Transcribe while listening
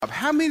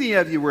How many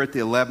of you were at the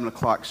 11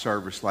 o'clock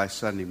service last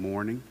Sunday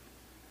morning?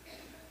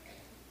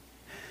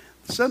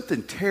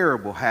 Something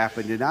terrible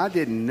happened, and I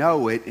didn't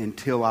know it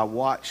until I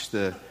watched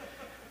the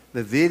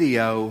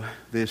video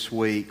this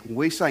week. When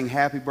we sang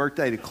Happy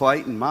Birthday to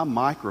Clayton, my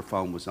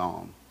microphone was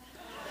on.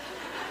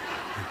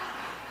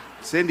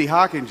 Cindy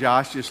Hawk and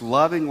Josh just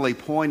lovingly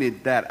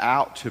pointed that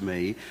out to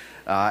me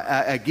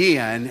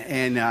again,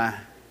 and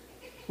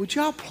would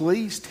y'all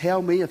please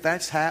tell me if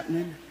that's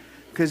happening?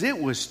 Because it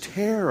was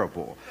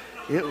terrible.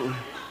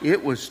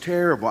 It was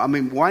terrible. I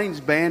mean, Wayne's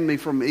banned me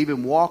from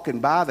even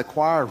walking by the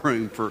choir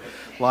room for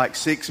like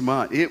 6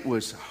 months. It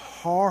was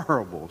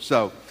horrible.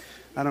 So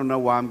I don't know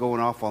why I'm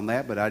going off on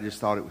that, but I just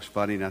thought it was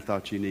funny, and I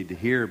thought you need to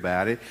hear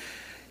about it.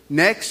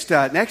 Next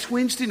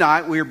Wednesday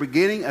night, we are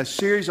beginning a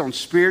series on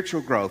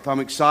spiritual growth.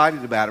 I'm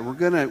excited about it.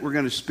 We're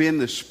gonna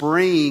spend the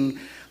spring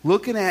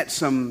looking at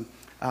some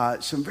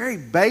very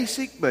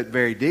basic but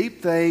very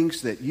deep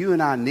things that you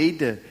and I need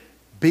to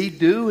be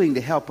doing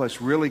to help us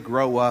really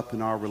grow up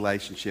in our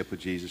relationship with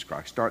Jesus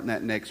Christ, starting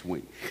that next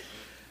week.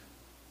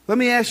 Let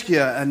me ask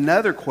you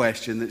another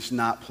question that's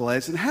not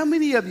pleasant. How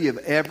many of you have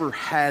ever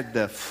had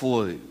the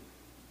flu?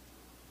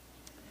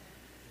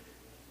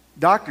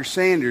 Dr.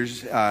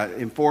 Sanders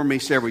informed me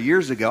several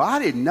years ago. I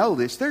didn't know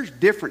this. There's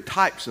different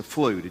types of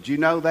flu. Did you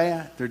know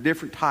that? There are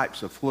different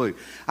types of flu.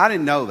 I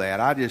didn't know that.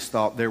 I just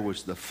thought there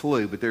was the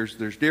flu, but there's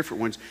different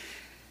ones.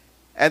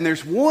 And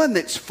there's one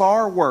that's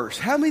far worse.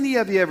 How many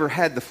of you ever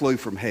had the flu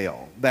from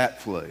hell?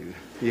 That flu.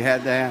 You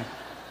had that?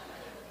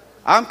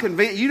 I'm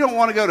convinced you don't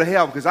want to go to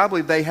hell because I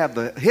believe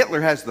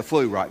Hitler has the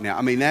flu right now.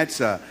 I mean, that's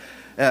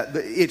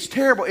it's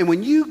terrible. And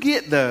when you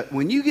get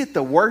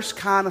the worst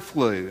kind of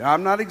flu,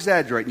 I'm not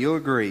exaggerating, you'll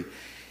agree,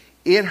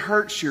 it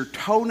hurts your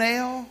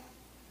toenail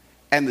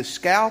and the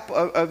scalp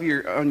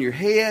on your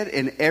head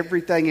and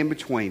everything in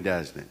between,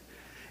 doesn't it?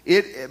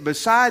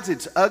 Besides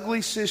its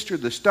ugly sister,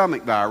 the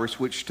stomach virus,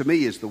 which to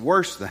me is the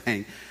worst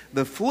thing,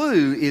 the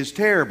flu is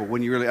terrible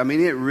when you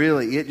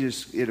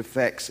it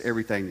affects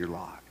everything in your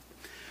life.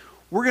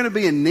 We're going to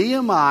be in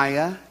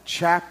Nehemiah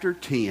chapter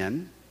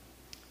 10.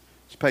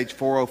 It's page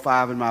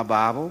 405 in my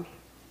Bible,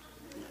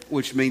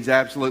 which means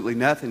absolutely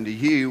nothing to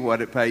you,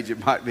 what page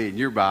it might be in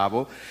your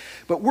Bible.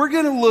 But we're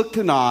going to look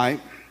tonight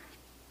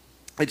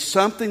at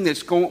something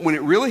that's when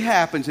it really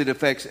happens, it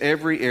affects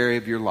every area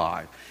of your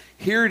life.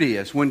 Here it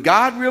is. When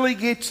God really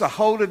gets a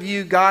hold of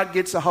you, God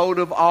gets a hold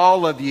of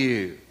all of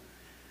you.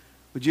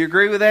 Would you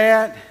agree with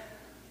that?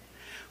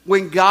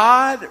 When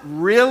God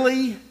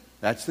really,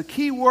 that's the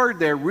key word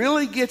there,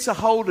 really gets a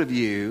hold of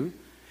you,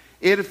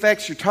 it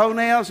affects your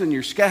toenails and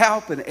your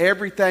scalp and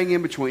everything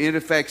in between. It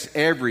affects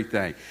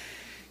everything.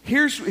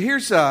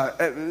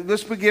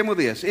 Let's begin with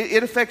this.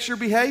 It affects your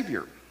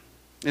behavior.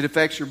 It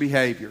affects your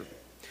behavior.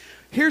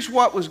 Here's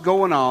what was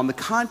going on. The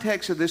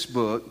context of this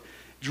book.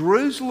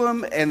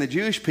 Jerusalem and the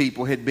Jewish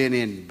people had been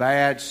in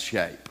bad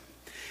shape.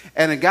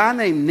 And a guy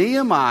named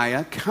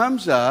Nehemiah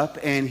comes up,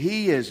 and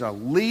he is a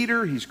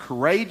leader. He's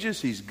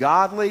courageous. He's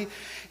godly.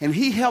 And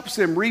he helps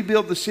them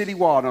rebuild the city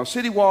wall. Now,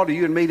 city wall to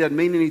you and me doesn't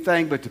mean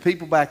anything, but to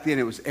people back then,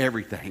 it was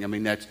everything. I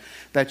mean,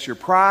 that's your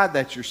pride.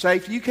 That's your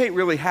safety. You can't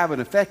really have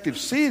an effective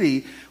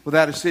city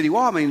without a city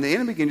wall. I mean, the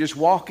enemy can just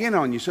walk in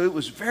on you. So it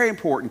was very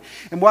important.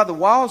 And while the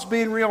wall's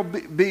being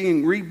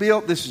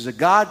rebuilt, this is a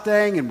God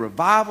thing, and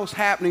revival's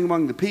happening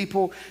among the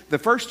people. The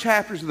first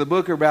chapters of the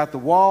book are about the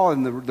wall,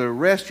 and the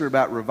rest are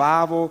about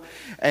revival.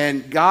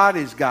 And God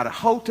has got a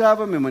hold of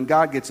them, and when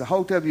God gets a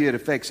hold of you, it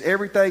affects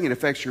everything. It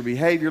affects your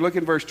behavior. Look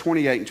at verse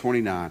 28 and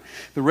 29.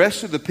 The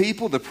rest of the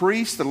people, the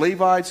priests, the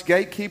Levites,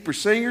 gatekeepers,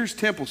 singers,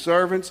 temple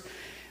servants,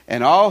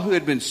 and all who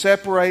had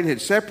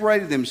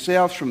separated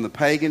themselves from the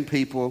pagan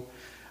people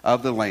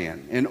of the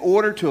land in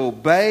order to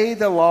obey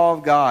the law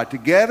of God,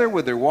 together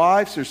with their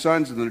wives, their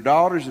sons, and their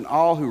daughters, and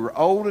all who were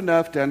old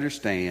enough to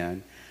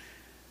understand.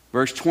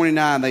 Verse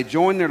 29, they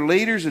joined their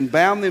leaders and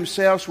bound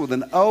themselves with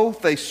an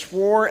oath. They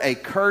swore a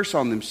curse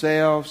on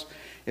themselves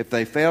if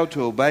they failed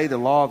to obey the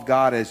law of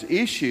God as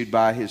issued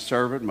by his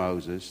servant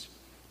Moses.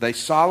 They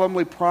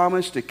solemnly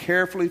promised to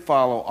carefully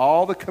follow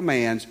all the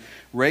commands,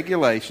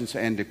 regulations,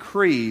 and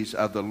decrees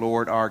of the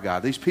Lord our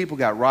God. These people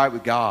got right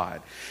with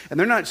God. And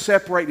they're not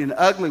separating in an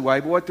ugly way,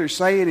 but what they're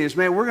saying is,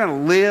 man, we're going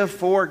to live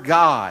for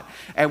God.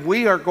 And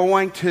we are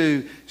going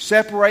to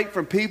separate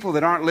from people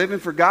that aren't living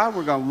for God.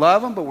 We're going to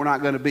love them, but we're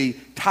not going to be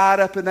tied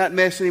up in that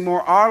mess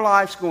anymore. Our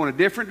life's going a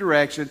different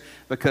direction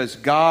because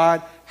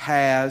God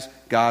has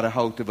got a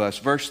hold of us.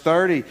 Verse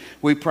 30,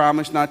 we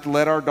promise not to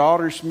let our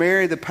daughters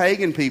marry the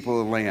pagan people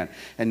of the land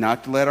and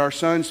not to let our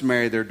sons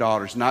marry their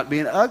daughters. Not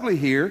being ugly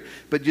here,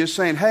 but just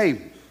saying,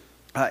 hey,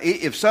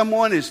 if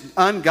someone is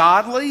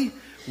ungodly,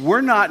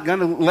 we're not going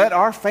to let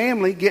our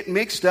family get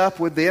mixed up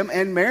with them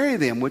and marry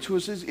them, which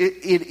was it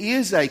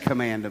is a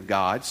command of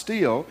God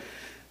still.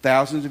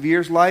 Thousands of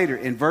years later,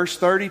 in verse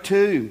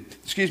 31,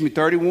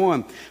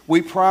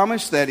 we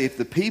promise that if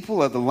the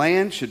people of the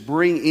land should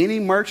bring any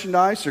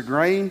merchandise or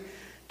grain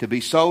to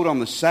be sold on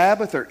the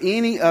Sabbath or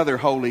any other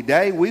holy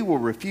day, we will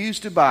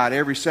refuse to buy it.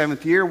 Every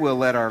seventh year, we'll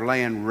let our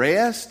land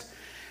rest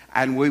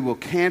and we will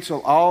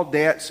cancel all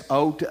debts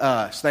owed to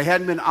us. They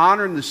hadn't been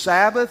honoring the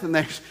Sabbath, and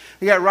they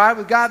got right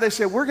with God. They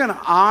said, we're going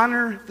to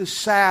honor the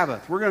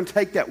Sabbath. We're going to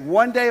take that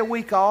one day a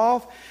week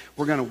off.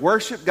 We're going to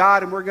worship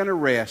God, and we're going to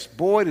rest.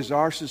 Boy, does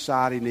our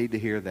society need to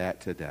hear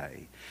that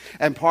today.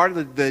 And part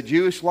of the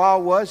Jewish law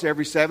was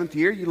every seventh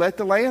year you let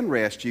the land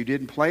rest. You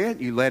didn't plant,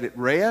 you let it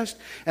rest.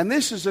 And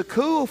this is a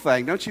cool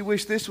thing. Don't you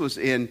wish this was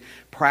in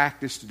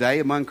practice today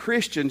among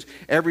Christians?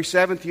 Every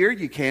seventh year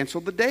you cancel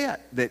the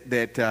debt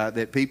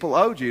that people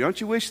owed you. Don't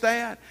you wish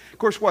that? Of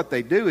course, what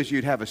they do is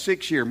you'd have a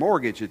 6-year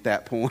mortgage at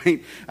that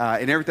point,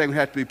 and everything would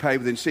have to be paid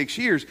within 6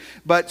 years.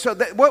 But so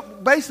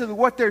basically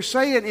what they're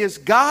saying is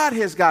God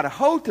has got a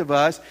hold of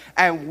us,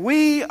 and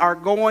we are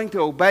going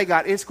to obey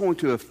God. It's going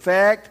to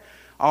affect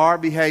our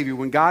behavior.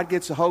 When God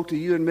gets a hold of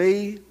you and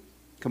me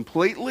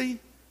completely,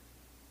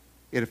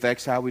 it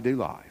affects how we do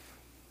life.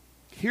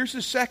 Here's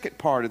the second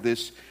part of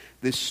this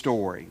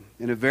story,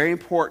 and a very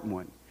important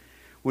one.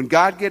 When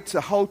God gets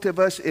a hold of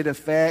us, it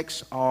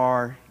affects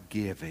our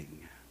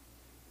giving.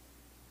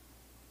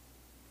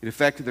 It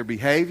affected their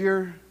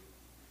behavior.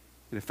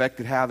 It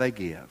affected how they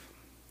give.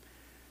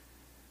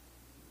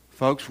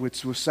 Folks, with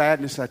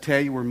sadness, I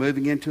tell you, we're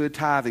moving into a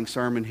tithing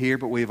sermon here,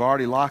 but we've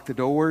already locked the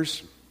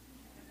doors.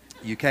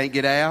 You can't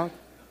get out.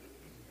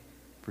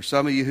 For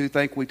some of you who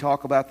think we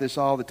talk about this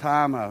all the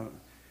time,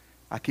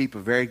 I keep a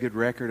very good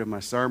record of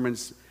my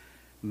sermons.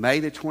 May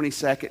the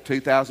 22nd,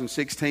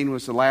 2016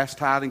 was the last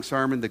tithing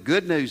sermon. The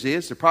good news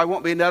is there probably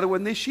won't be another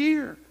one this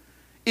year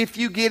if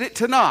you get it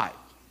tonight.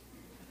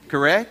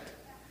 Correct?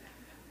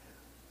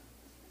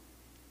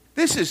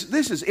 This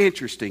is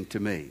interesting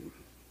to me.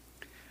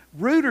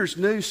 Reuters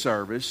News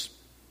Service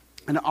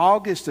in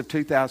August of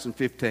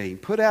 2015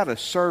 put out a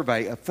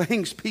survey of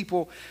things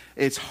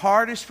it's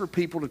hardest for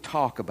people to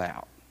talk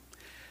about.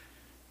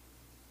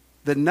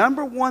 The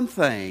number one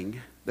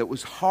thing that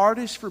was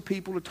hardest for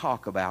people to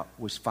talk about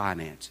was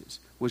finances,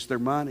 was their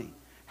money,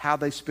 how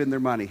they spend their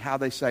money, how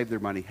they save their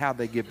money, how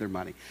they give their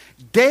money.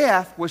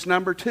 Death was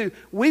number 2.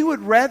 We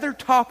would rather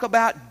talk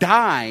about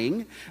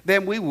dying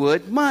than we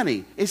would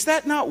money. Is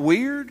that not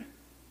weird?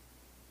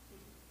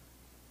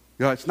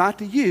 No, it's not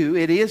to you,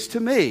 it is to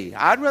me.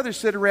 I'd rather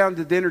sit around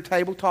the dinner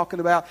table talking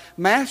about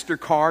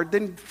MasterCard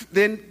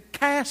than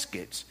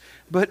caskets.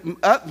 But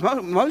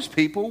most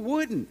people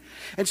wouldn't.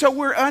 And so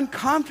we're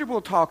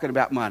uncomfortable talking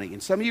about money.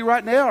 And some of you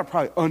right now are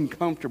probably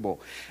uncomfortable.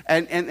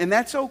 And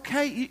that's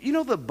okay. You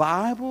know the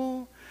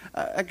Bible,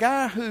 a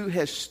guy who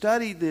has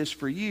studied this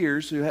for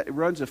years, who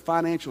runs a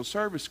financial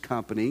service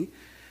company,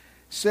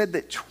 said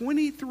that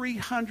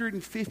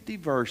 2,350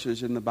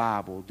 verses in the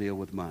Bible deal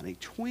with money.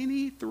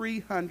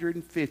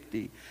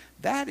 2,350.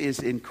 That is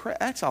incredible.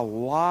 That's a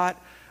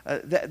lot.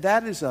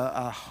 That is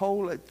a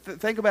whole.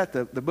 Think about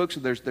the books.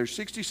 There's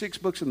 66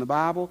 books in the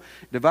Bible.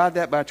 Divide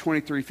that by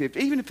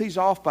 2,350. Even if he's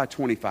off by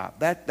 25,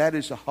 that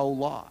is a whole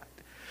lot.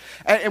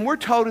 And we're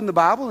told in the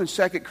Bible in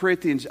 2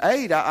 Corinthians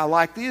 8, I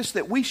like this,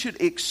 that we should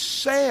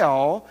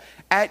excel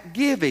at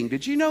giving.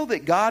 Did you know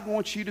that God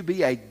wants you to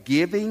be a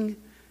giving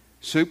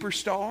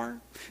superstar?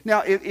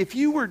 Now, if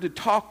you were to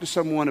talk to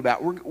someone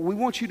about, we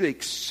want you to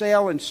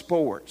excel in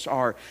sports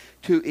or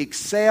to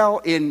excel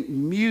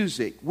in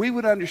music, we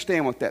would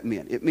understand what that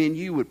meant. It meant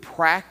you would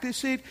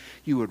practice it,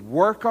 you would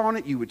work on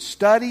it, you would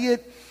study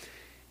it,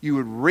 you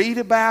would read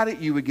about it,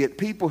 you would get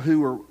people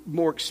who are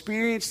more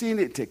experienced in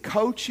it to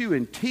coach you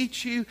and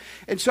teach you.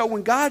 And so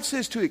when God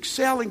says to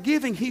excel in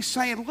giving, He's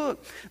saying,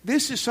 look,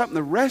 this is something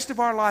the rest of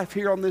our life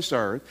here on this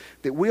earth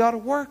that we ought to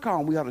work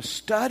on. We ought to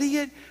study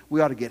it. We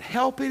ought to get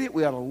help in it.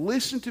 We ought to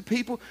listen to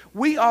people.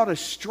 We ought to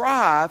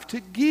strive to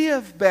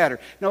give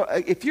better. Now,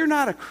 if you're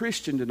not a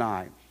Christian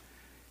tonight,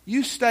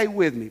 you stay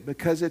with me,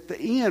 because at the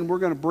end we're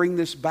going to bring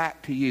this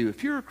back to you.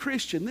 If you're a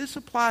Christian, this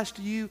applies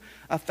to you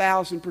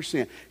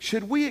 1,000%.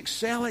 Should we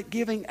excel at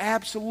giving?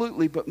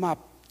 Absolutely. But my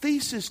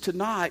thesis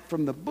tonight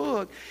from the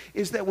book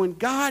is that when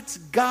God's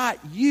got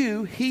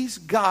you, He's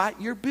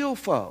got your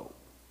billfold.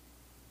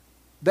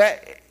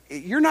 That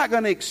you're not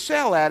going to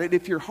excel at it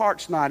if your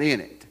heart's not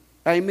in it.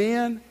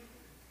 Amen?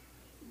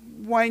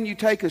 When you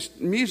take a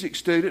music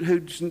student who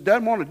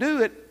doesn't want to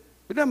do it,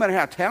 it doesn't matter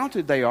how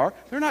talented they are,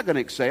 they're not going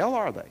to excel,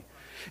 are they?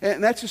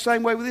 And that's the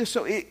same way with this.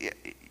 So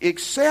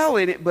excel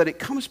in it, but it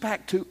comes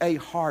back to a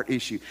heart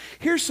issue.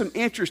 Here's some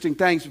interesting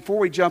things before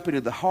we jump into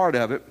the heart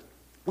of it.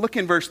 Look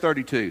in verse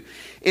 32.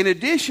 In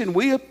addition,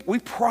 we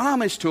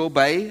promise to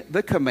obey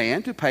the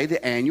command to pay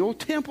the annual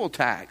temple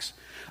tax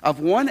of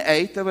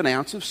 1/8 of an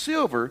ounce of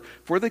silver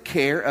for the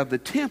care of the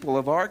temple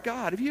of our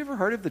God. Have you ever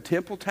heard of the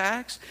temple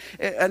tax?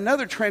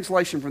 Another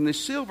translation from this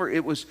silver, he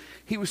was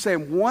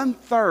saying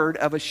 1/3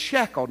 of a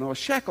shekel. Now, a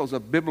shekel is a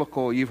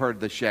biblical, you've heard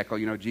of the shekel.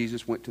 You know,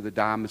 Jesus went to the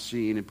dime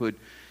machine and put,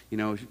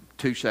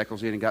 2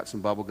 shekels in and got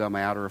some bubble gum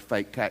out, or a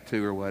fake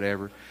tattoo or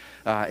whatever.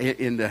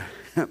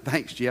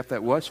 Thanks, Jeff.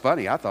 That was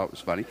funny. I thought it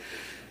was funny.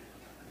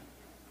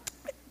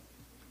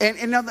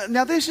 And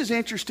now this is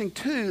interesting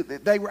too.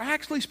 They were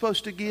actually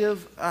supposed to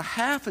give a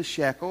half a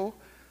shekel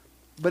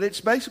But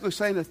it's basically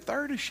saying a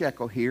third of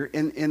shekel here.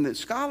 And the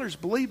scholars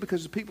believe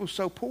because the people were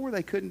so poor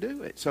they couldn't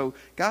do it. So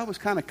God was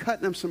kind of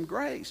cutting them some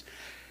grace.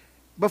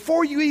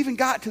 Before you even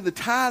got to the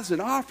tithes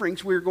and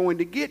offerings we're going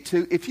to get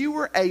to, if you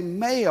were a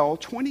male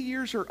 20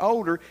 years or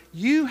older,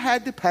 you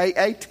had to pay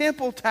a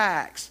temple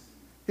tax.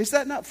 Is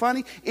that not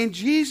funny? In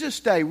Jesus'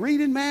 day, read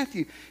in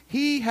Matthew,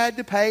 he had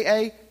to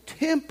pay a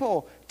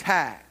temple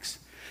tax.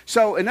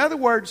 So, in other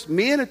words,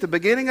 men at the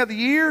beginning of the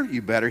year,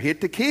 you better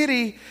hit the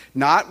kitty.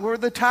 Not for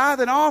the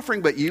tithe and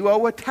offering, but you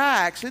owe a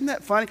tax. Isn't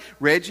that funny?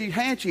 Reggie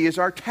Hanchy is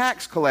our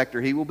tax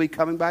collector. He will be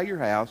coming by your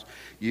house,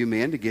 you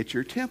men, to get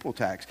your temple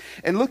tax.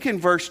 And look in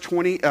verse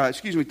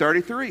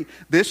 33.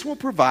 This will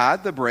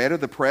provide the bread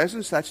of the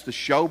presence. That's the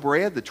show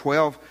bread, the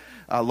 12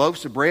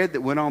 loaves of bread that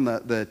went on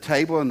the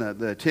table in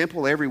the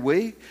temple every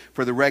week,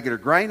 for the regular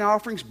grain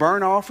offerings,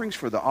 burnt offerings,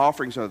 for the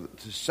offerings of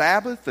the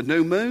Sabbath, the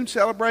new moon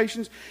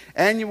celebrations,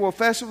 annual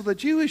festival. The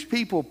Jewish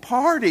people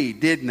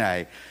partied, didn't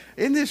they?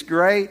 Isn't this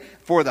great?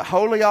 For the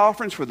holy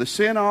offerings, for the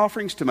sin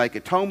offerings, to make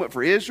atonement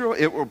for Israel.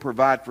 It will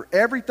provide for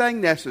everything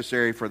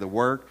necessary for the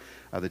work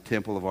of the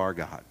temple of our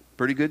God.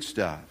 Pretty good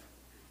stuff.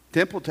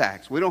 Temple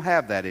tax. We don't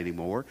have that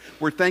anymore.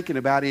 We're thinking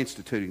about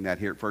instituting that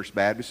here at First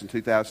Baptist in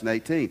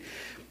 2018.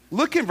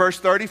 Look in verse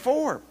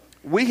 34.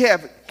 We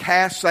have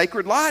cast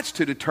sacred lots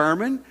to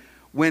determine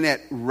when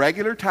at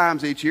regular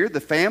times each year the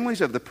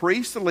families of the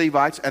priests, the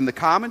Levites, and the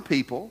common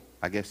people,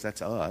 I guess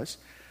that's us,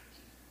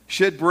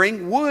 should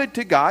bring wood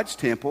to God's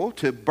temple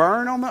to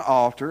burn on the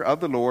altar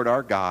of the Lord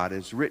our God,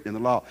 as written in the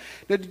law.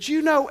 Now, did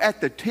you know at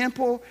the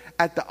temple,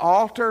 at the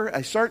altar,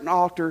 a certain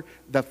altar,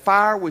 the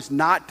fire was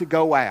not to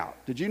go out?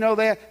 Did you know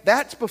that?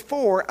 That's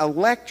before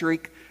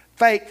electric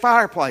fake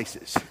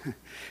fireplaces.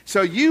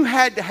 So you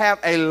had to have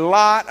a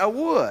lot of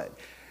wood.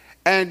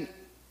 And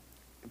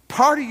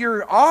part of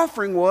your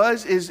offering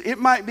is it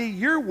might be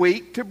your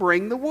week to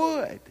bring the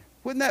wood.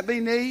 Wouldn't that be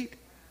neat?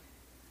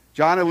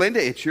 John and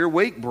Linda, it's your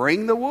week,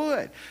 bring the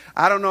wood.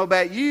 I don't know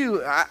about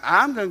you,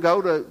 I'm going to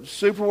go to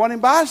Super One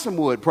and buy some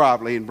wood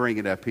probably and bring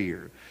it up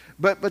here.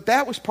 But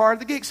that was part of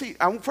the gig. See,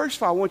 first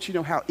of all, I want you to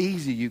know how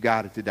easy you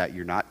got it today.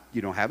 You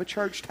don't have a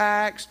church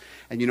tax,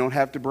 and you don't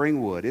have to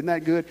bring wood. Isn't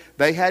that good?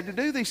 They had to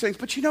do these things.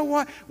 But you know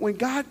what? When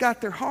God got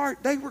their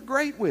heart, they were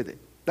great with it.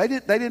 They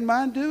didn't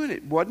mind doing it.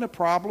 It wasn't a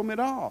problem at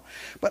all.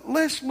 But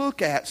let's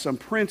look at some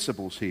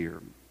principles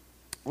here.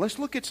 Let's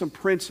look at some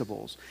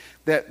principles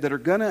that are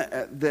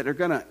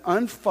gonna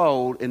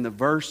unfold in the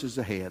verses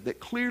ahead that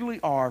clearly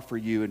are for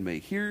you and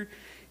me.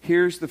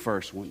 Here's the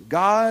first one.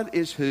 God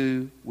is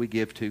who we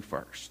give to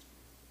first.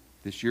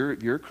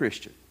 You're a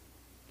Christian.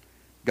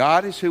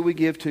 God is who we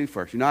give to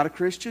first. You're not a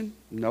Christian?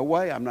 No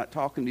way. I'm not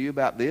talking to you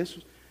about this.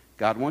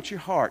 God wants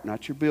your heart,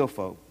 not your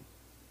billfold.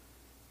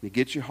 He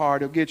gets your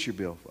heart, he'll get your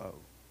billfold.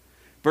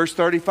 Verse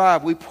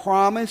 35, we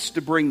promise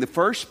to bring the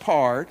first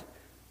part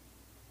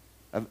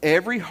of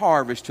every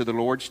harvest to the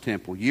Lord's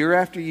temple, year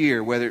after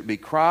year, whether it be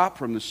crop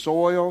from the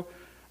soil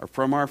or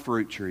from our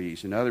fruit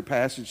trees. Another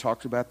passage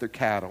talks about their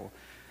cattle.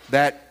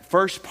 That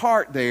first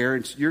part there,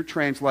 in your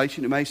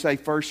translation, it may say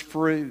first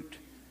fruit.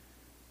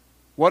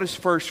 What is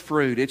first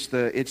fruit? It's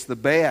the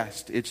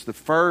best. It's the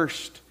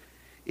first.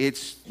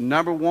 It's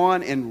number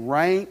one in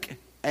rank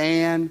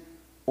and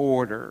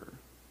order.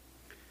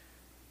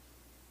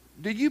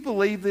 Do you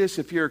believe this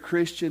if you're a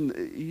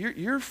Christian?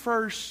 Your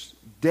first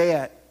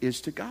debt is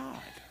to God.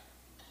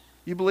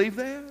 You believe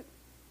that?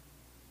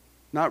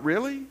 Not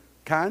really?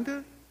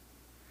 Kinda?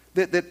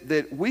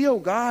 That we owe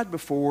God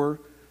before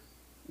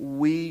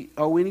we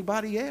owe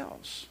anybody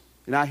else.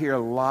 And I hear a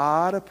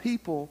lot of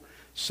people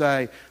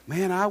say,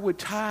 man, I would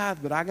tithe,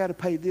 but I got to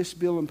pay this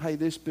bill and pay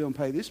this bill and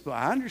pay this bill.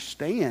 I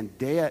understand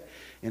debt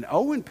and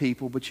owing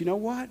people, but you know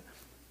what?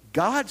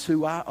 God's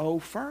who I owe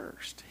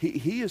first.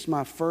 He is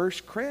my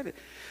first credit.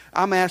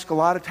 I'm asked a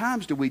lot of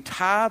times, do we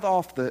tithe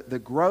off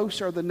the gross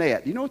or the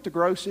net? You know what the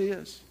gross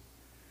is?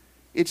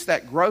 It's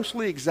that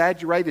grossly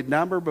exaggerated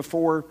number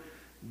before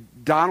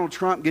Donald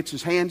Trump gets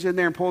his hands in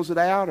there and pulls it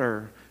out,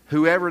 or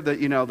whoever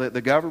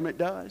the government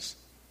does.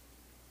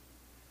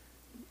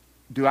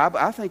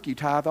 I think you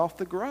tithe off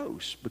the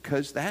gross,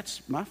 because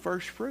that's my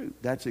first fruit.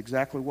 That's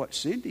exactly what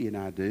Cindy and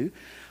I do.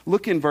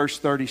 Look in verse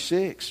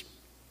 36.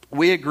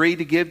 We agree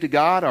to give to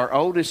God our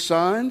oldest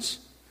sons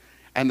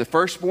and the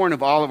firstborn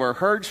of all of our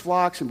herds,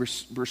 flocks, and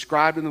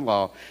prescribed in the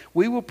law.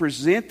 We will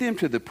present them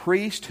to the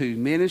priest who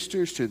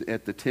ministers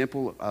at the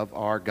temple of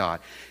our God.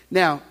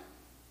 Now,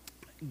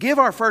 give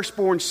our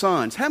firstborn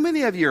sons. How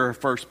many of you are a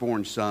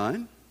firstborn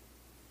son?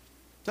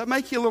 Does that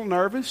make you a little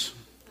nervous?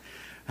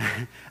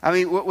 I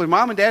mean, when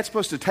mom and dad's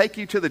supposed to take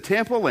you to the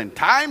temple and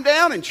tie him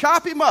down and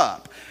chop him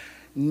up?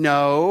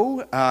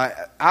 No.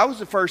 I was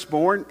the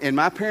firstborn, and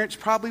my parents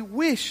probably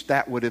wished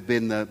that would have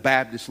been the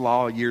Baptist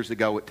law years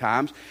ago at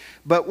times.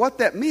 But what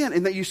that meant,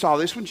 and that you saw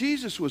this when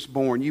Jesus was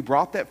born, you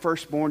brought that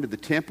firstborn to the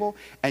temple,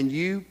 and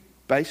you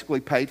basically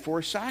paid for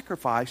a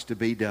sacrifice to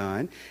be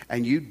done,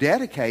 and you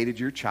dedicated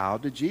your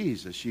child to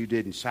Jesus. You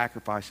didn't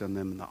sacrifice on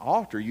them in the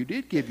altar. You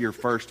did give your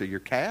first of your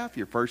calf,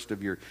 your first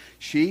of your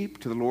sheep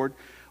to the Lord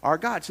our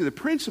God. So the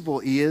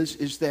principle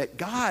is that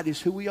God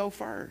is who we owe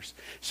first.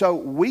 So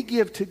we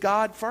give to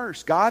God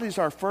first. God is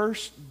our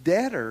first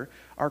debtor,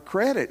 our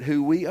credit,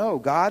 who we owe.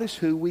 God is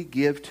who we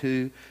give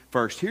to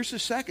first. Here's the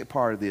second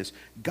part of this.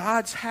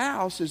 God's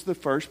house is the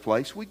first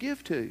place we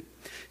give to.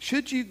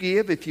 Should you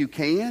give, if you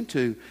can,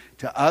 to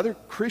other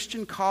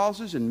Christian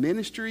causes and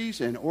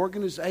ministries and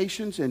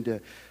organizations and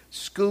to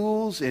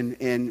schools,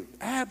 and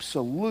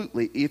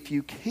absolutely, if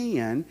you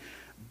can.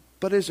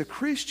 But as a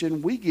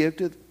Christian, we give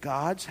to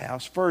God's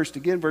house first.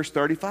 Again, verse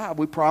 35,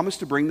 we promise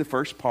to bring the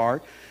first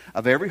part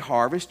of every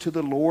harvest to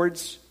the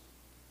Lord's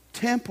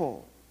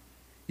temple,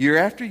 year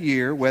after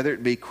year, whether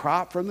it be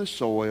crop from the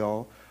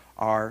soil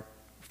or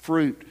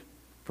fruit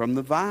from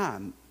the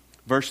vine.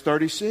 Verse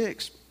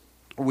 36,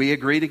 we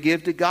agree to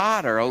give to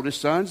God our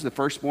oldest sons, the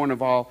firstborn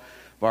of all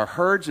of our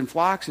herds and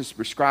flocks as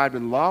prescribed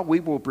in the law.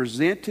 We will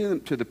present to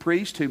the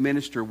priest who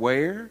minister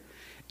where?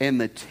 In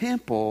the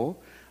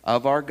temple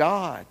of our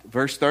God.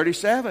 Verse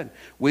 37,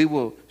 we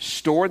will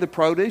store the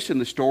produce in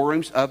the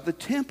storerooms of the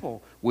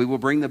temple. We will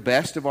bring the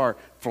best of our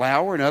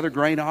flour and other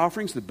grain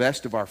offerings, the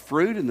best of our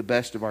fruit and the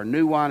best of our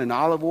new wine and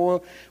olive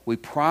oil. We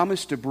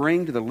promise to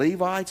bring to the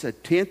Levites a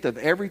tenth of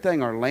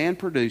everything our land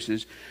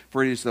produces,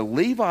 for it is the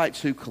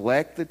Levites who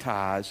collect the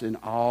tithes in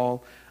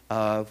all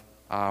of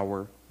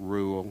our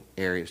rural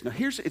areas. Now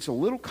it's a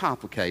little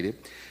complicated.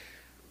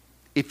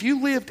 If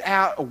you lived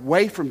out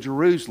away from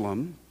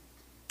Jerusalem,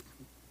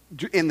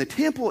 and the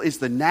temple is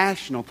the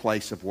national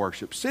place of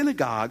worship.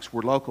 Synagogues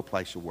were local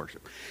place of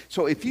worship.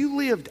 So if you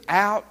lived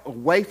out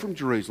away from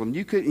Jerusalem,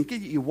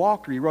 you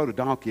walked or you rode a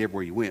donkey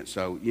everywhere you went.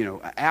 So,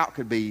 out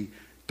could be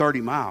 30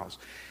 miles.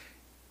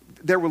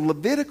 There were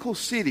Levitical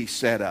cities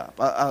set up.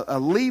 A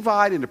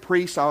Levite and a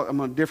priest, I'm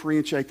going to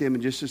differentiate them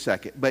in just a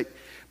second.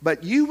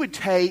 But you would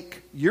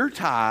take your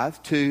tithe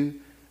to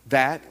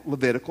that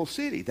Levitical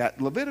city, that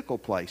Levitical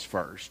place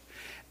first.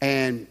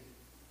 And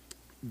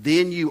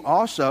then you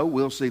also,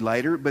 we'll see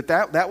later, but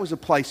that was a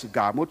place of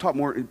God. We'll talk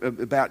more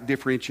about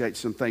differentiate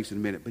some things in a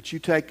minute. But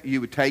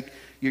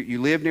you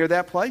live near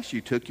that place,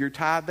 you took your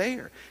tithe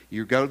there.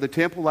 You go to the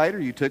temple later,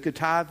 you took a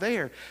tithe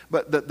there.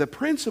 But the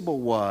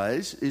principle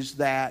is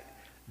that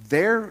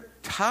their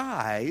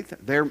tithe,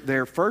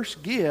 their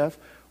first gift,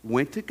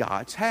 went to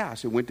God's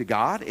house. It went to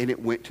God, and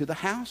it went to the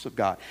house of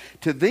God.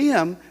 To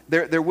them,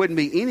 there wouldn't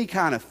be any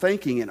kind of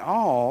thinking at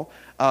all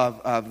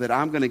of that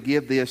I'm going to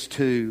give this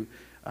to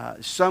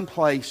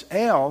someplace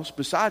else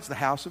besides the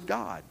house of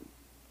God.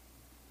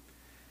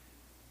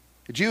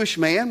 A Jewish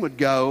man would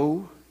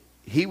go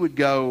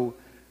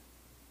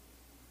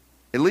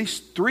at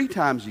least 3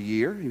 times a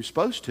year, he was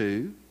supposed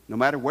to, no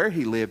matter where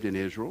he lived in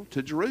Israel,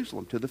 to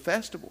Jerusalem, to the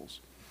festivals.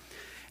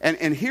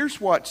 And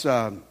here's what's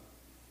kind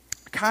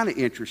of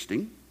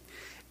interesting,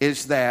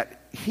 is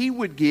that he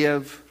would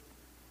give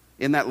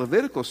in that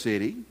Levitical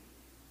city,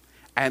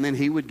 and then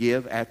he would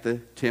give at the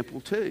temple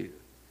too.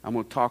 I'm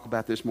going to talk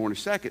about this more in a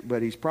second,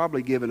 but he's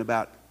probably given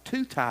about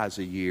 2 tithes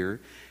a year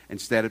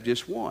instead of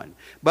just 1.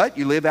 But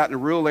you live out in a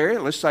rural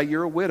area, let's say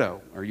you're a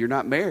widow or you're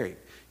not married.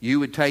 You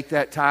would take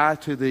that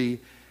tithe to the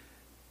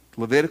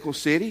Levitical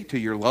city, to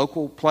your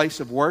local place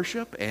of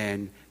worship,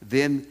 and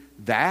then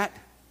that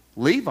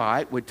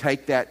Levite would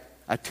take that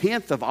a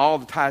tenth of all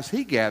the tithes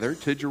he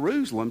gathered to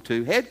Jerusalem,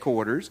 to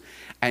headquarters,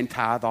 and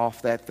tithe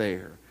off that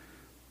there.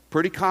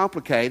 Pretty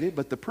complicated,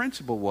 but the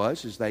principle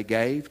is they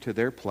gave to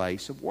their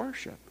place of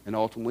worship and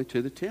ultimately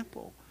to the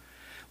temple.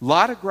 A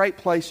lot of great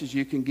places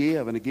you can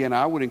give. And again,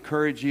 I would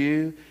encourage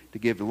you to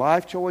give to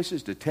Life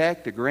Choices, to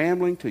Tech, to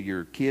Grambling, to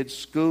your kids'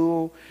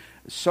 school.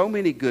 So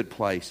many good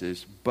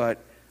places, but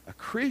a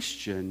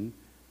Christian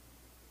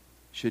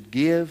should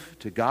give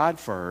to God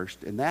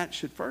first, and that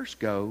should first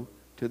go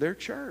to their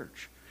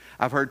church.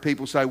 I've heard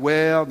people say,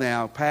 well,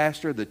 now,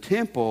 Pastor, the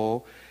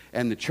temple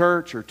and the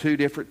church are 2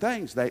 different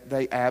things.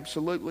 They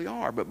absolutely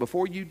are. But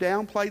before you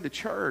downplay the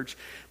church,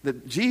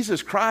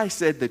 Jesus Christ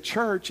said the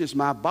church is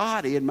my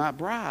body and my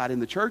bride.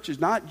 And the church is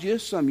not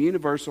just some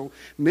universal,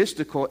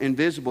 mystical,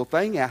 invisible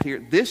thing out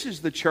here. This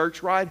is the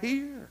church right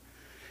here.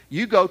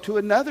 You go to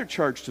another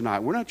church tonight.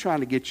 We're not trying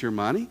to get your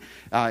money.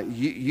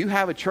 You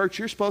have a church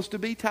you're supposed to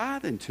be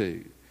tithing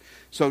to.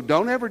 So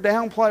don't ever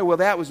downplay, well,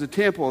 that was the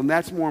temple and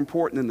that's more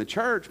important than the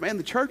church. Man,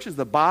 the church is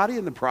the body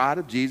and the bride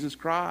of Jesus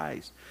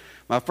Christ.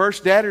 My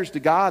first debtor is to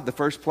God. The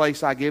first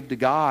place I give to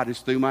God is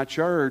through my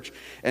church.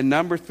 And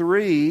number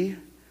 3,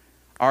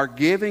 our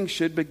giving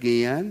should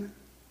begin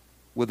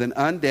with an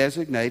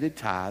undesignated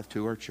tithe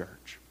to our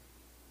church.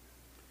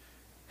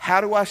 How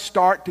do I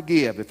start to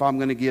give if I'm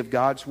going to give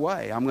God's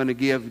way? I'm going to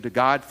give to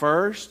God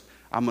first.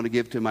 I'm going to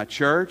give to my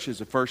church as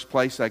the first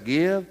place I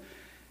give.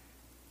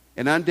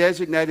 And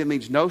undesignated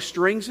means no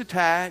strings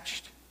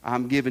attached.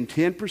 I'm giving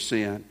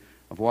 10%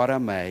 of what I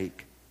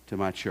make to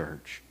my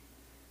church.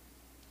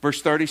 Verse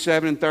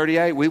 37 and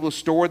 38, we will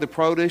store the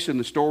produce in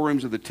the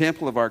storerooms of the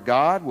temple of our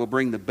God. We'll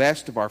bring the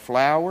best of our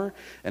flour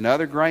and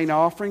other grain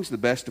offerings, the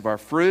best of our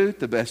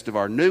fruit, the best of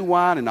our new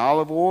wine and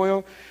olive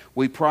oil.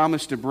 We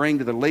promise to bring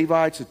to the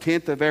Levites a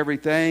tenth of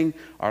everything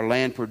our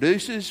land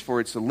produces, for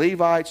it's the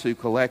Levites who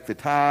collect the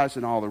tithes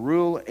in all the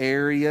rural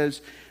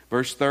areas.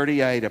 Verse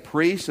 38, a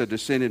priest, a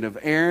descendant of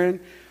Aaron,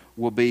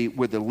 will be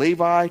with the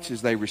Levites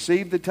as they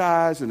receive the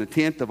tithes, and a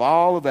tenth of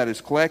all of that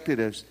is collected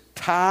as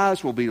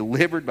tithes will be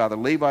delivered by the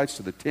Levites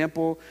to the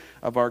temple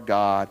of our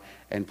God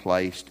and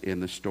placed in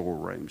the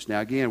storerooms. Now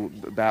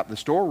again, about the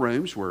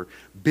storerooms were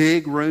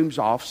big rooms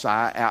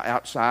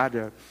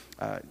outside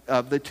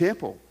of the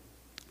temple,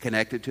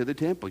 connected to the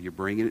temple. You're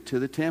bringing it to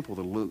the temple.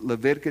 The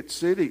Levitic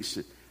cities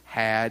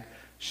had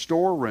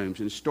storerooms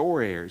and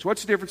store areas.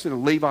 What's the difference in a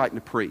Levite and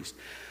a priest?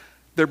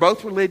 They're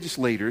both religious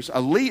leaders.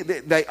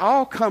 They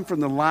all come from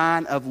the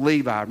line of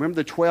Levi. Remember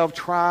the 12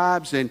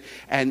 tribes? And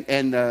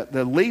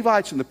the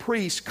Levites and the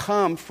priests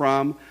come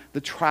from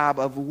the tribe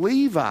of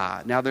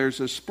Levi. Now there's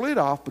a split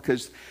off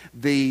because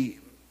the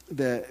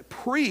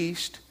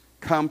priest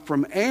come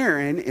from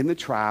Aaron in the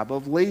tribe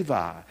of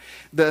Levi.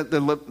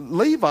 The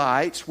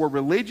Levites were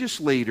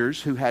religious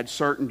leaders who had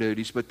certain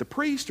duties, but the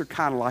priests are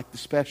kind of like the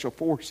special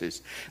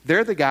forces.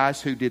 They're the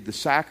guys who did the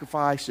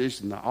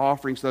sacrifices and the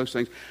offerings, those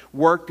things,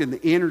 worked in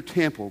the inner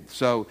temple.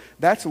 So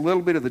that's a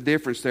little bit of the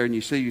difference there. And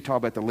you talk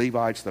about the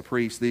Levites, the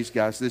priests, these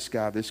guys, this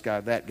guy,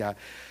 that guy.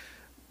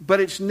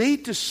 But it's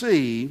neat to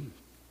see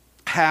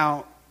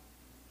how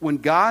when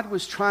God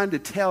was trying to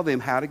tell them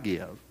how to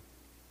give,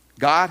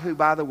 God, who,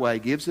 by the way,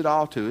 gives it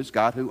all to us,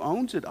 God who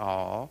owns it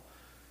all,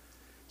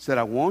 said,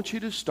 I want you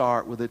to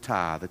start with a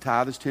tithe. The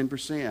tithe is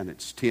 10%.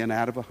 It's 10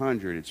 out of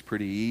 100. It's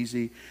pretty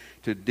easy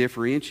to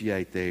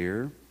differentiate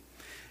there.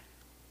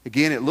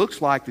 Again, it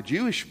looks like the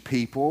Jewish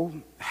people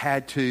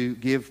had to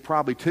give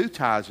probably 2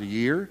 tithes a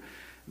year,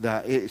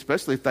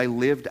 especially if they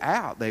lived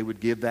out. They would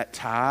give that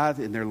tithe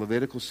in their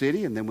Levitical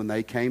city, and then when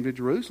they came to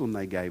Jerusalem,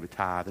 they gave a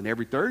tithe. And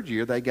every third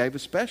year, they gave a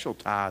special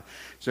tithe.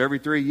 So every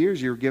 3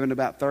 years, you were given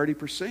about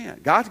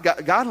 30%.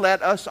 God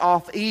let us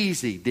off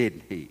easy,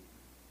 didn't He?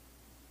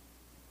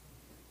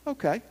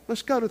 Okay,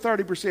 let's go to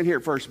 30% here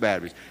at First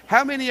Baptist.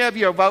 How many of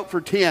you will vote for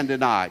 10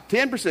 tonight?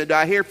 10%. Do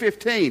I hear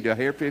 15? Do I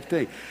hear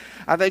 15?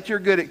 I think you're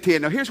good at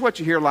 10. Now, here's what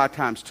you hear a lot of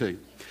times, too.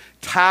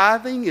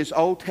 Tithing is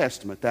Old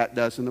Testament. That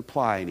doesn't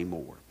apply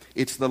anymore.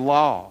 It's the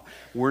law.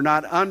 We're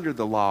not under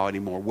the law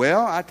anymore.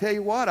 Well, I tell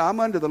you what, I'm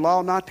under the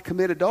law not to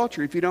commit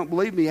adultery. If you don't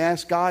believe me,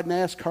 ask God and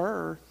ask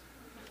her.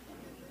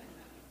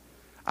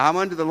 I'm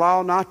under the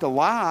law not to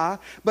lie.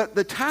 But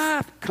the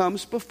tithe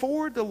comes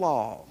before the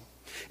law.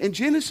 In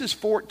Genesis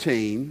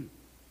 14,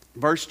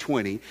 verse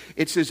 20,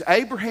 it says,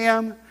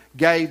 Abraham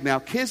gave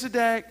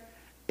Melchizedek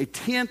a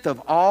tenth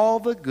of all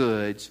the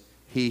goods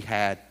he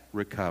had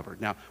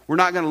recovered. Now, we're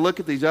not going to look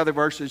at these other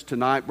verses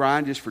tonight,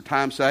 Brian, just for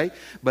time's sake,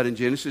 but in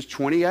Genesis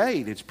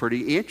 28, it's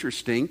pretty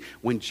interesting.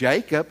 When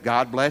Jacob,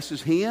 God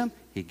blesses him,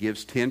 he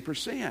gives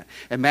 10%.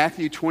 And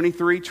Matthew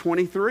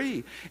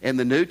 23:23 in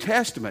the New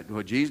Testament,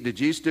 did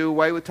Jesus do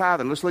away with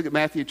tithing? Let's look at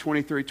Matthew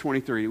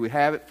 23:23. We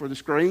have it for the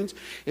screens.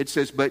 It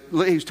says, but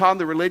he's telling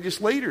the religious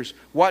leaders,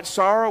 what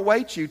sorrow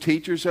awaits you,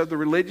 teachers of the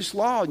religious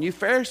law, and you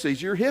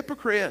Pharisees, you're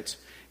hypocrites.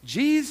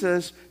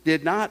 Jesus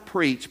did not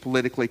preach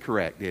politically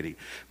correct, did he?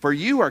 For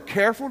you are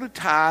careful to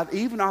tithe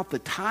even off the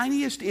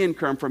tiniest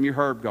income from your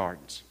herb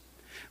gardens.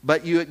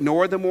 But you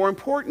ignore the more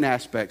important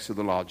aspects of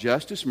the law,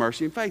 justice,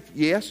 mercy, and faith.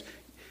 Yes,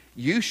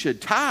 you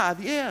should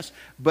tithe, yes,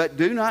 but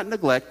do not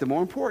neglect the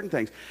more important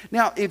things.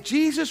 Now, if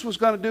Jesus was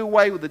going to do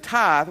away with the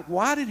tithe,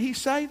 why did he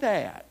say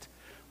that?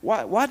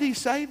 Why did he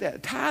say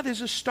that? Tithe is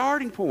a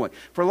starting point.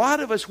 For a lot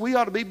of us, we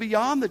ought to be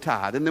beyond the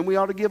tithe, and then we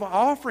ought to give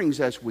offerings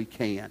as we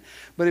can.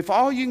 But if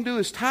all you can do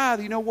is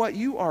tithe, you know what?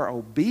 You are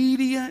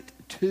obedient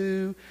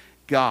to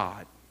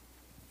God.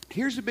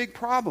 Here's a big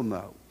problem,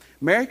 though.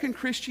 American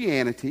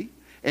Christianity,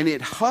 and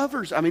it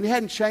hovers, it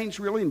hadn't changed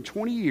really in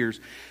 20 years.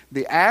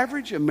 The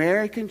average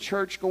American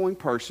church-going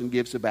person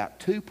gives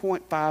about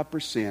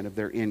 2.5% of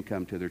their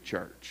income to their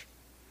church.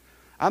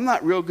 I'm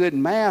not real good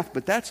in math,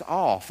 but that's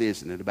off,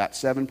 isn't it? About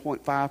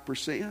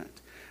 7.5%,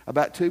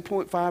 about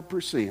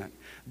 2.5%.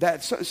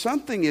 That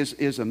something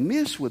is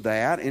amiss with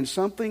that, and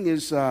something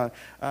is,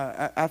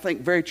 I think,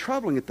 very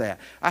troubling at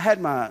that. I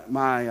had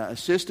my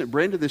assistant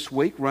Brenda this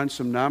week run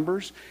some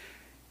numbers.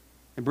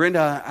 And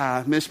Brenda,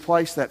 I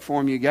misplaced that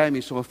form you gave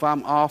me, so if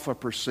I'm off a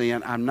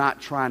percent, I'm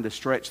not trying to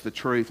stretch the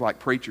truth like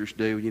preachers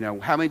do. You know,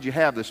 how many did you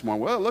have this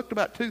morning? Well, it looked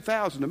about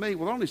 2,000 to me.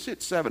 Well, it only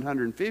sits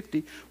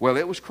 750. Well,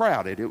 it was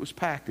crowded. It was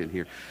packed in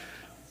here.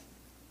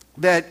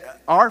 That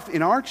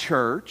in our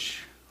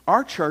church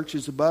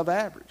is above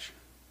average.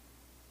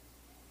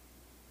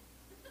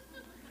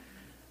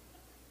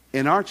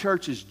 And our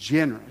church is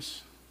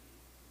generous.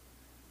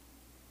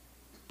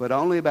 But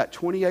only about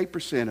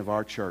 28% of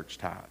our church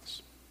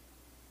tithes.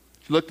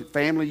 If you looked at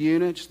family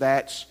units,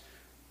 that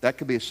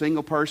could be a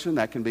single person.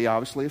 That can be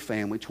obviously a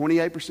family.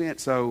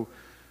 28%, so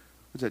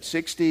what's that,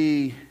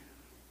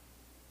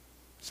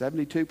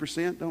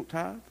 72% don't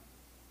tithe?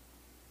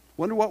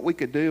 Wonder what we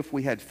could do if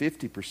we had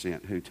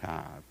 50% who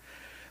tithe.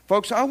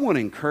 Folks, I want to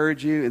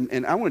encourage you,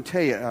 and I want to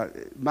tell you,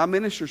 my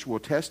ministers will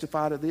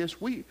testify to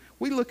this. We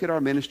look at our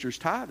ministers'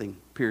 tithing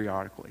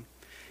periodically.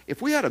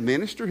 If we had a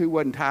minister who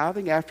wasn't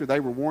tithing after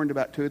they were warned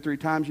about 2 or 3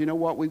 times, you know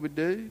what we would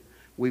do?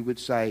 We would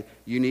say,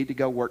 you need to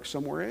go work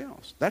somewhere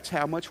else. That's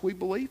how much we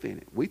believe in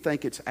it. We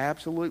think it's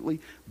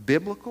absolutely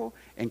biblical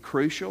and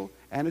crucial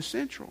and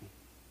essential.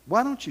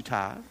 Why don't you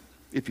tithe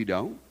if you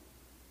don't?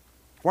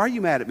 Why are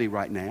you mad at me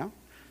right now?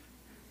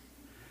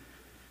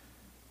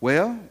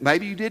 Well,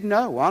 maybe you didn't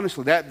know.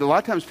 Honestly, a lot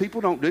of times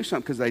people don't do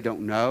something because they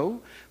don't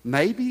know.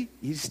 Maybe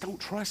you just don't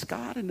trust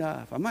God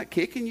enough. I'm not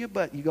kicking you,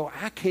 but you go,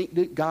 I can't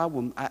do. God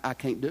will. I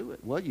can't do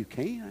it. Well, you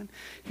can.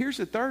 Here's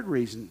the third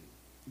reason.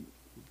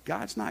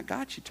 God's not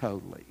got you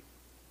totally.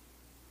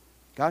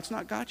 God's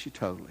not got you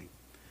totally.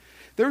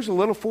 There was a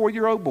little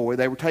 4-year-old boy.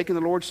 They were taking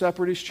the Lord's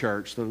Supper at his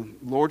church. The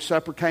Lord's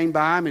Supper came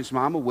by him. His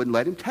mama wouldn't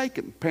let him take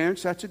it.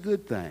 Parents, that's a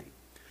good thing.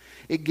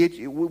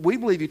 We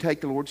believe you take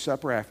the Lord's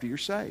Supper after you're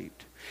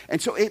saved.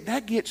 And so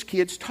that gets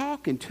kids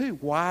talking too.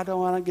 Why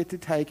don't I get to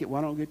take it?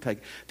 Why don't I get to take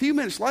it? A few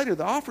minutes later,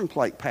 the offering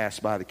plate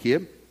passed by the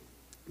kid.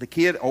 The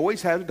kid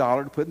always had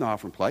 $1 to put in the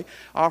offering plate.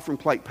 Offering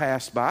plate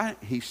passed by.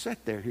 He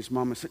sat there. His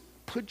mama said,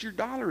 put your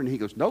 $1 in. And he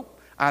goes, nope,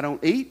 I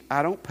don't eat,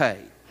 I don't pay.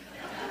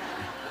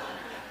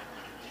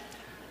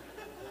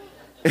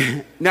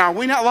 Now, are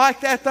we not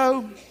like that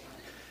though?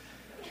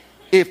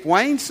 If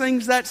Wayne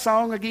sings that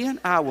song again,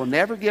 I will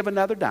never give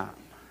another dime.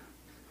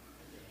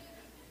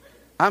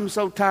 I'm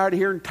so tired of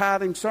hearing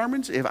tithing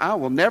sermons. If I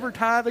will never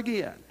tithe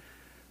again.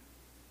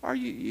 Or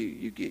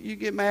you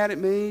get mad at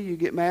me. You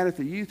get mad at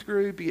the youth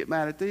group. You get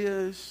mad at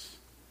this.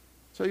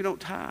 So you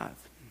don't tithe.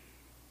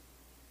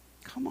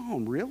 Come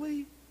on,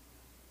 really?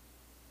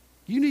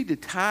 You need to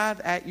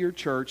tithe at your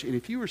church. And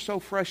if you are so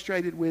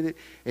frustrated with it,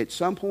 at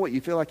some point you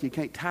feel like you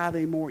can't tithe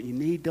anymore, you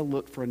need to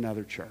look for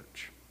another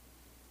church.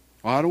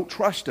 Well, I don't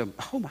trust them.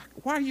 Oh my,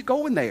 why are you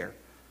going there?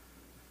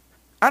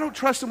 I don't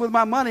trust them with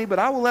my money, but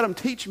I will let them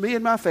teach me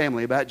and my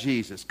family about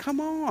Jesus. Come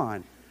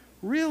on.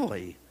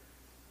 Really?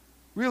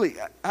 Really,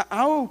 I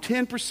owe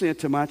 10%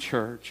 to my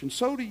church, and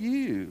so do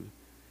you.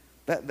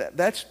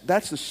 That's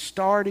the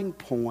starting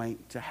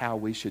point to how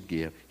we should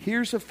give.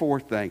 Here's the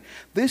fourth thing.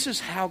 This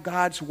is how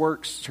God's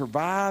work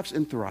survives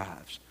and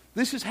thrives.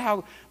 This is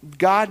how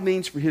God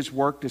means for his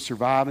work to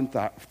survive and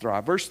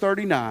thrive. Verse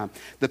 39,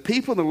 the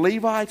people, the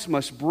Levites,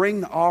 must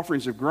bring the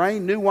offerings of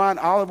grain, new wine,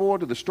 olive oil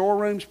to the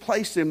storerooms,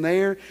 place them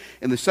there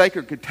in the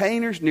sacred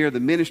containers near the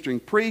ministering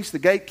priests, the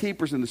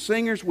gatekeepers, and the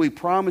singers. We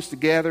promised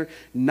together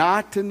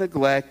not to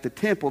neglect the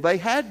temple. They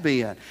had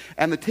been,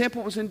 and the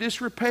temple was in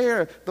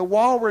disrepair. The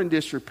wall were in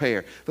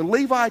disrepair. The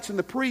Levites and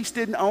the priests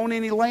didn't own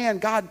any land.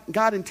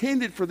 God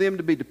intended for them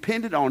to be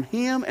dependent on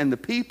him and the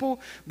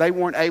people. They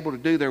weren't able to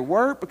do their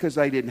work because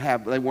they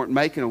weren't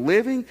making a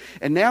living.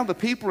 And now the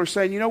people are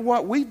saying, you know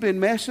what, we've been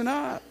messing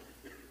up.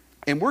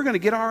 And we're going to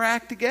get our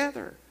act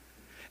together.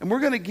 And we're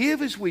going to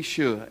give as we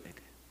should.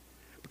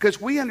 Because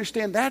we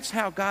understand that's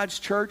how God's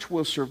church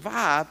will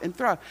survive and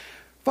thrive.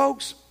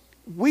 Folks,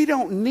 we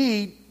don't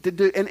need to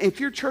do, and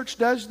if your church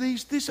does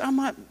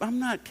I'm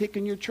not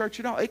kicking your church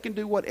at all. It can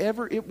do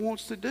whatever it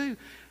wants to do.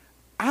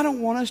 I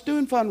don't want us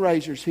doing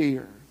fundraisers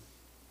here.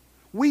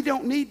 We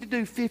don't need to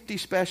do 50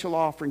 special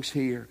offerings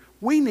here.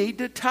 We need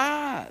to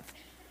tithe.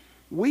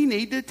 We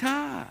need to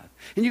tithe.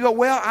 And you go,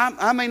 well,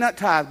 I may not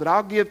tithe, but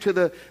I'll give to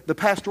the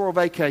pastoral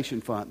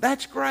vacation fund.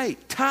 That's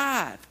great.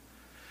 Tithe.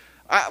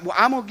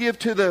 I'm going to give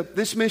to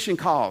this mission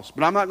cause,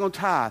 but I'm not going to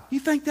tithe. You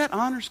think that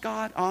honors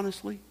God,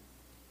 honestly?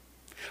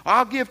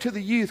 I'll give to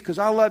the youth because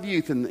I love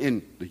youth,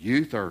 and the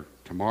youth are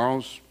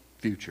tomorrow's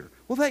future.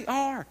 Well, they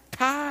are.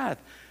 Tithe.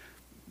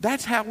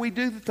 That's how we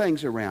do the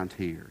things around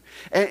here.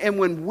 And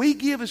when we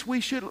give as we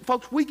should,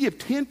 folks, we give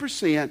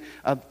 10%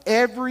 of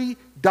every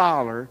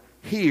dollar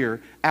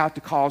here out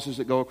to causes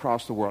that go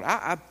across the world.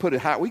 I put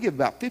it high. We give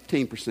about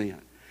 15%.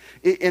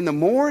 And the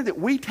more that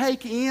we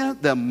take in,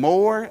 the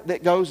more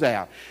that goes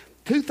out.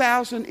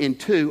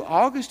 2002,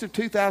 August of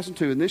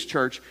 2002 in this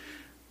church,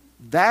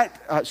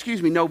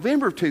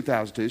 November of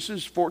 2002, this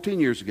is 14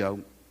 years ago,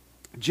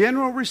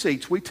 general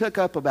receipts, we took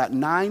up about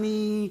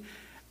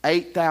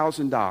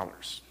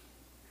 $98,000.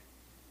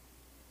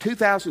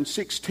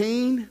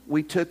 2016,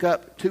 we took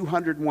up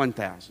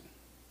 $201,000.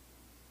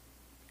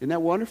 Isn't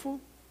that wonderful?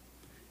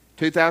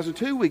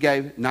 2002, we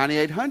gave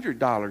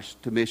 $9,800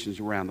 to missions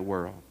around the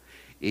world.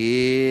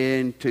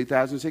 In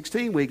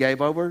 2016, we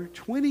gave over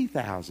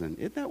 $20,000.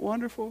 Isn't that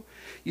wonderful?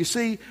 You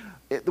see,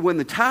 when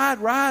the tide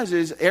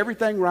rises,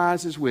 everything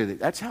rises with it.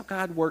 That's how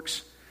God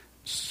works,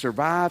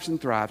 survives and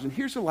thrives. And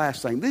here's the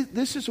last thing.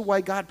 This is the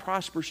way God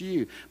prospers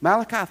you.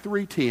 Malachi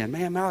 3:10.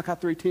 Man, Malachi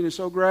 3:10 is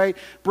so great.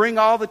 Bring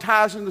all the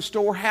tithes in the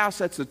storehouse.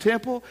 That's the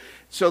temple.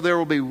 So there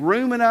will be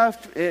room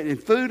enough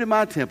and food in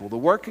my temple. The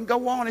work can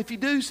go on if you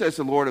do, says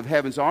the Lord of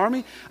heaven's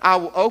army. I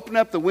will open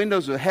up the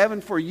windows of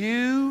heaven for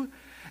you,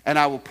 and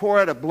I will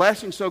pour out a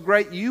blessing so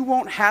great you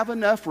won't have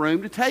enough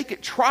room to take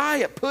it. Try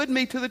it. Put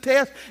me to the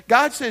test.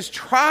 God says,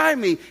 try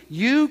me.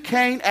 You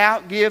can't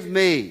outgive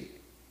me.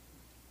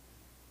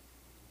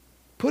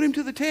 Put him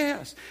to the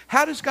test.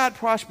 How does God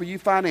prosper you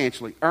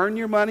financially? Earn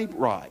your money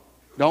right.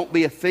 Don't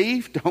be a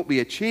thief. Don't be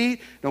a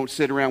cheat. Don't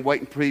sit around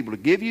waiting for people to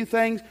give you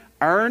things.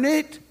 Earn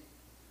it.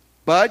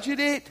 Budget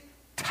it.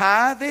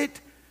 Tithe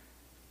it.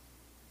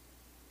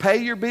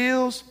 Pay your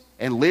bills.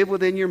 And live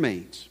within your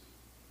means.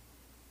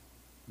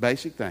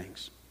 Basic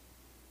things.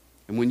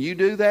 And when you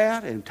do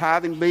that, and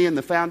tithing being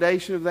the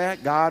foundation of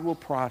that, God will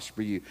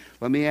prosper you.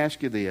 Let me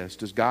ask you this.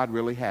 Does God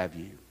really have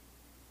you?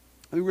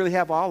 Does He really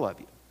have all of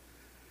you?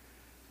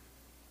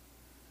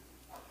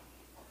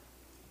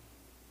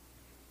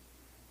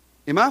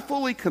 Am I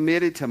fully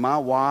committed to my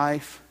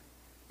wife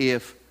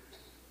if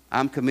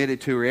I'm committed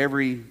to her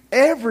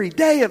every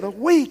day of the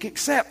week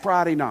except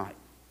Friday night?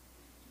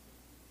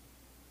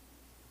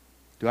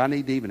 Do I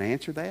need to even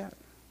answer that?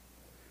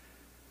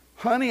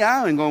 Honey,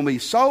 I ain't going to be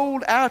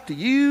sold out to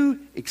you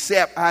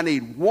except I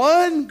need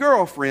one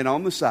girlfriend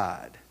on the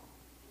side.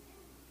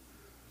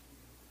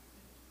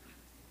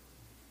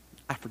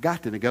 I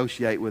forgot to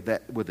negotiate with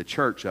the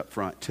church up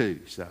front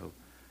too. So,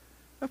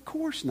 of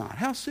course not.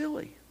 How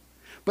silly.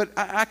 But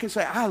I can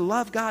say, I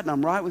love God and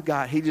I'm right with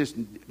God. He just,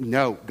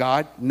 no,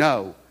 God,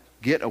 no.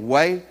 Get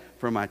away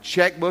from my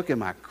checkbook and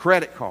my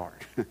credit card.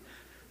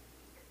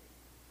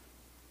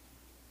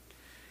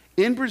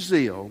 In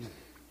Brazil,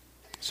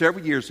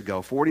 several years ago,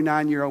 a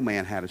 49-year-old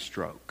man had a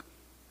stroke.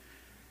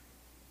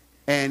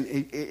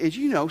 And as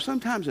you know,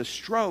 sometimes a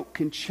stroke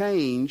can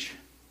change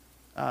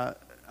a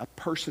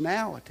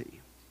personality.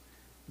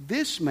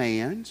 This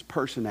man's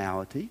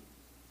personality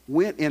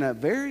went in a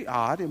very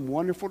odd and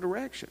wonderful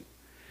direction.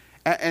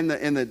 And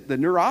the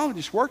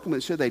neurologist working with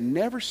it said they'd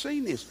never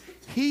seen this.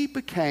 He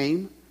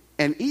became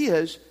and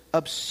is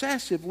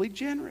obsessively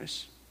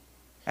generous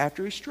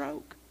after his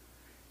stroke.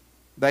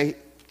 They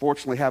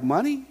fortunately have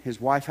money.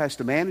 His wife has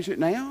to manage it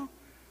now.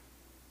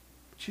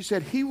 She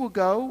said he will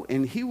go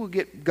and he will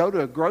go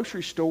to a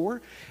grocery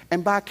store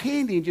and buy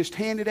candy and just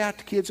hand it out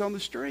to kids on the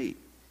street.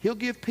 He'll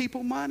give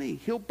people money.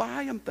 He'll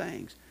buy them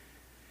things.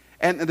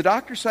 And the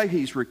doctors say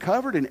he's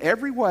recovered in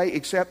every way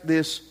except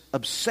this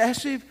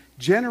obsessive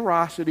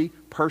generosity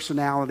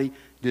personality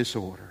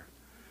disorder.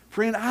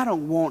 Friend, I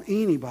don't want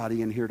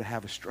anybody in here to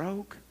have a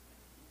stroke.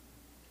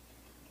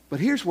 But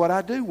here's what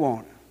I do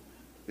want.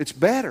 It's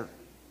better.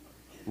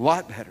 A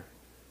lot better.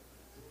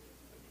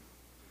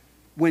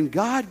 When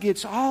God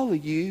gets all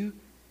of you,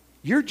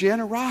 your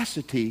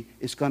generosity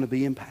is going to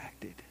be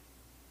impacted.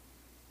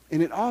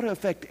 And it ought to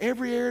affect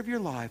every area of your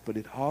life, but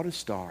it ought to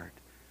start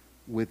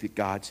with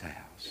God's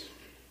house.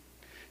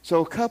 So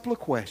a couple of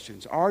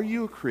questions. Are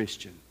you a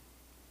Christian?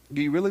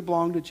 Do you really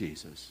belong to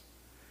Jesus?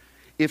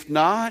 If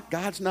not,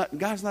 God's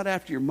not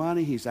after your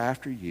money, He's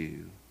after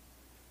you.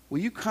 Will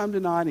you come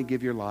tonight and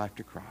give your life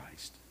to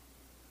Christ?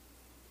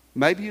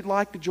 Maybe you'd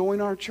like to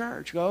join our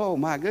church. Oh,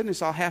 my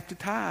goodness, I'll have to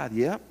tithe.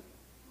 Yep.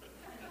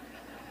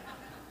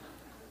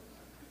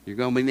 You're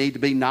going to need to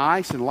be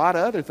nice and a lot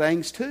of other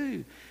things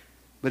too.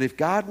 But if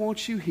God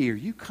wants you here,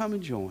 you come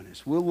and join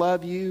us. We'll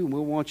love you and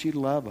we'll want you to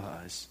love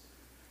us.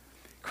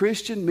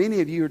 Christian,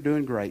 many of you are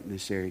doing great in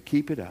this area.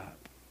 Keep it up.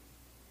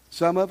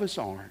 Some of us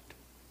aren't.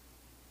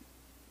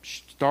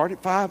 Start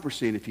at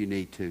 5% if you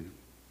need to.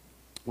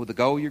 With the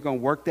goal, you're going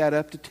to work that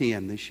up to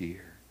 10 this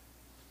year.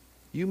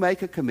 You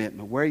make a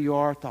commitment where you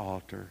are at the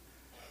altar,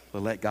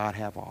 but let God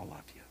have all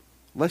of you.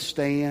 Let's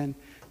stand.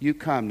 You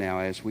come now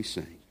as we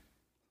sing.